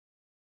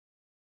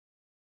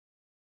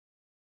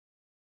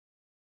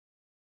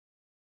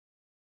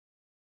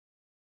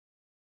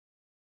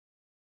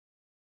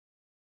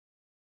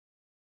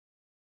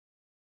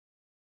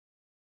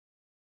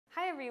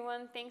Hi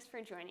everyone, thanks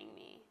for joining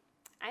me.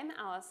 I'm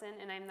Allison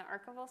and I'm the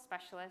Archival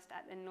Specialist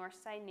at the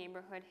Northside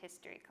Neighborhood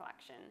History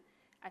Collection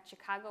at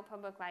Chicago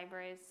Public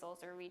Library's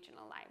Sulzer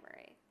Regional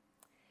Library.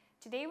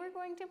 Today we're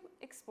going to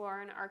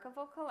explore an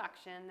archival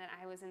collection that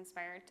I was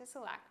inspired to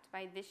select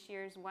by this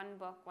year's One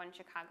Book, One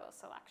Chicago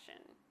selection,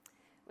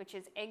 which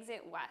is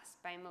Exit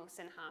West by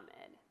Mohsin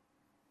Hamid.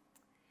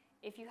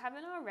 If you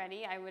haven't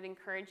already, I would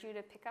encourage you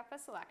to pick up a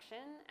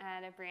selection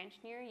at a branch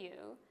near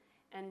you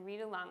and read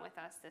along with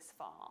us this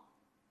fall.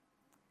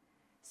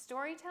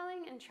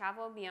 Storytelling and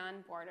travel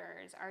beyond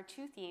borders are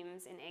two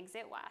themes in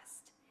Exit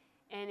West,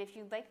 and if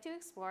you'd like to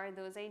explore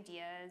those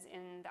ideas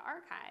in the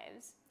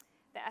archives,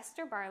 the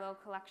Esther Barlow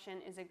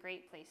Collection is a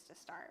great place to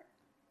start.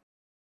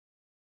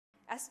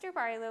 Esther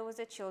Barlow was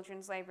a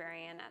children's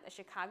librarian at the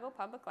Chicago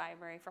Public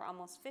Library for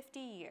almost 50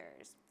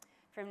 years,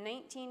 from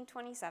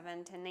 1927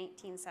 to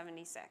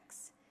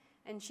 1976,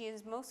 and she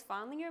is most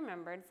fondly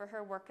remembered for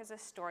her work as a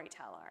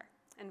storyteller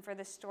and for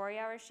the story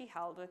hours she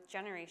held with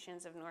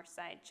generations of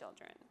Northside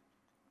children.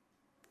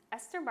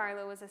 Esther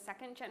Barlow was a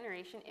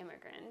second-generation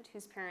immigrant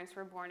whose parents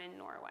were born in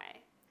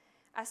Norway.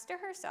 Esther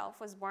herself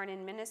was born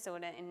in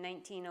Minnesota in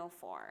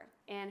 1904,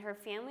 and her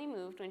family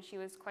moved when she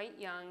was quite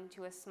young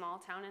to a small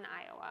town in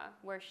Iowa,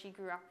 where she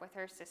grew up with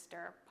her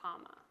sister,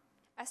 Palma.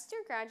 Esther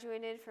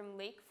graduated from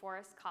Lake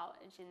Forest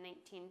College in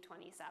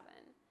 1927,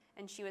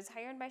 and she was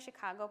hired by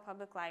Chicago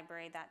Public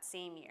Library that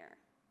same year.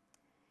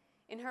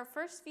 In her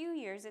first few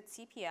years at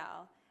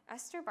CPL,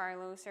 Esther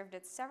Barlow served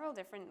at several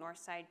different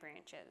Northside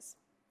branches,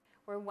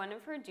 where one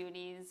of her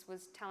duties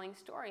was telling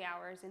story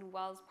hours in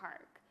Wells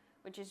Park,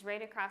 which is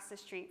right across the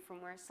street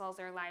from where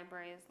Sulzer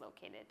Library is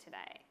located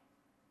today.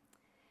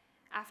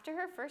 After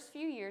her first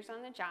few years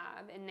on the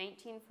job in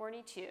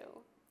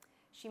 1942,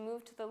 she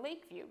moved to the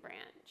Lakeview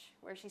branch,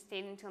 where she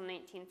stayed until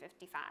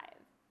 1955.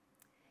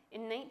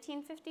 In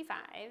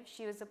 1955,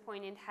 she was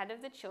appointed head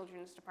of the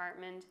children's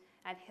department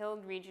at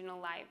Hild Regional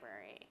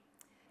Library.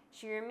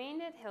 She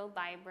remained at Hild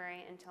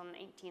Library until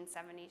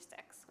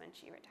 1976, when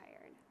she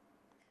retired.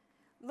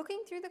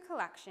 Looking through the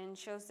collection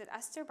shows that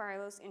Esther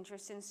Barlow's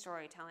interest in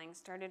storytelling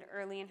started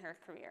early in her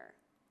career.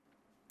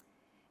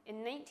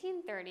 In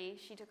 1930,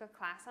 she took a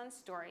class on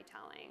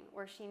storytelling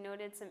where she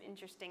noted some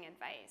interesting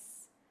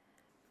advice.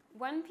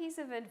 One piece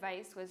of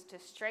advice was to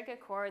strike a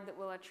chord that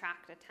will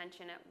attract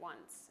attention at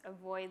once,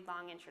 avoid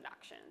long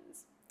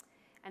introductions.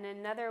 And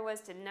another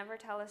was to never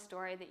tell a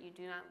story that you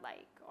do not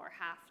like or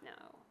half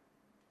know.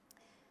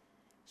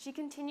 She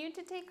continued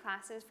to take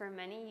classes for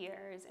many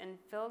years and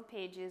filled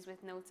pages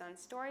with notes on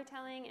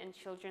storytelling and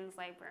children's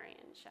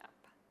librarianship.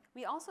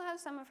 We also have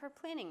some of her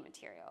planning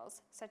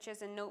materials, such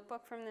as a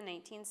notebook from the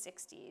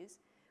 1960s,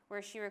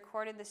 where she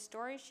recorded the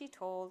stories she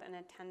told and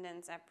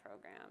attendance at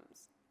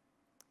programs.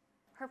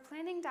 Her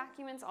planning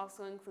documents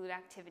also include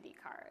activity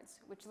cards,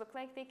 which look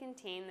like they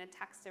contain the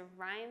text of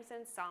rhymes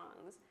and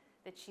songs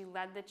that she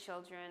led the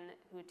children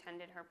who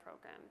attended her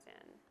programs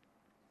in.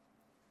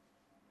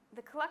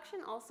 The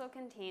collection also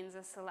contains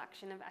a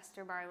selection of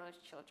Esther Barlow's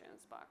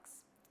children's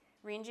books,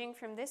 ranging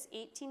from this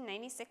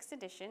 1896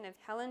 edition of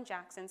Helen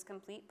Jackson's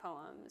Complete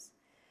Poems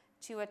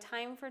to A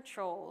Time for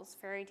Trolls,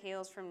 Fairy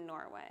Tales from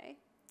Norway,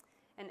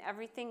 and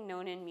Everything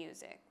Known in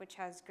Music, which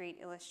has great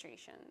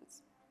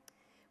illustrations.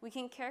 We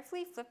can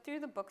carefully flip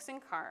through the books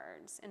and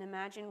cards and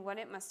imagine what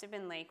it must have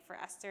been like for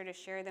Esther to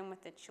share them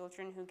with the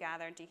children who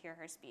gathered to hear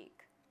her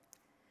speak.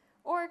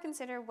 Or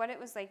consider what it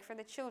was like for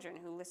the children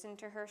who listened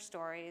to her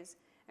stories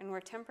and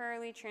were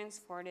temporarily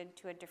transported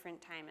to a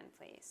different time and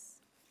place.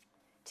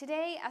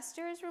 Today,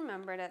 Esther is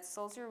remembered at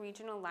Sulzer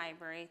Regional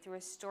Library through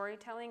a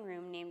storytelling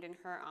room named in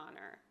her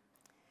honor,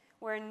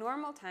 where in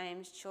normal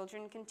times,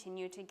 children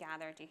continue to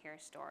gather to hear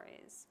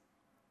stories.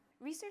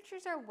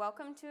 Researchers are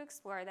welcome to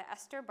explore the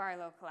Esther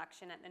Barlow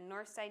Collection at the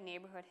Northside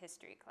Neighborhood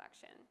History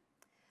Collection.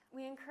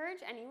 We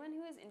encourage anyone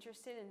who is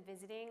interested in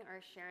visiting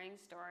or sharing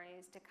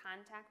stories to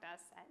contact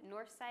us at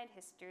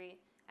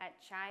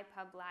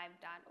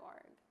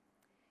northsidehistory@chipublive.org.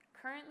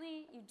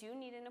 Currently, you do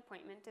need an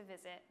appointment to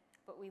visit,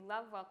 but we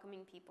love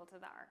welcoming people to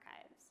the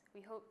archives.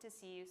 We hope to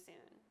see you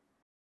soon.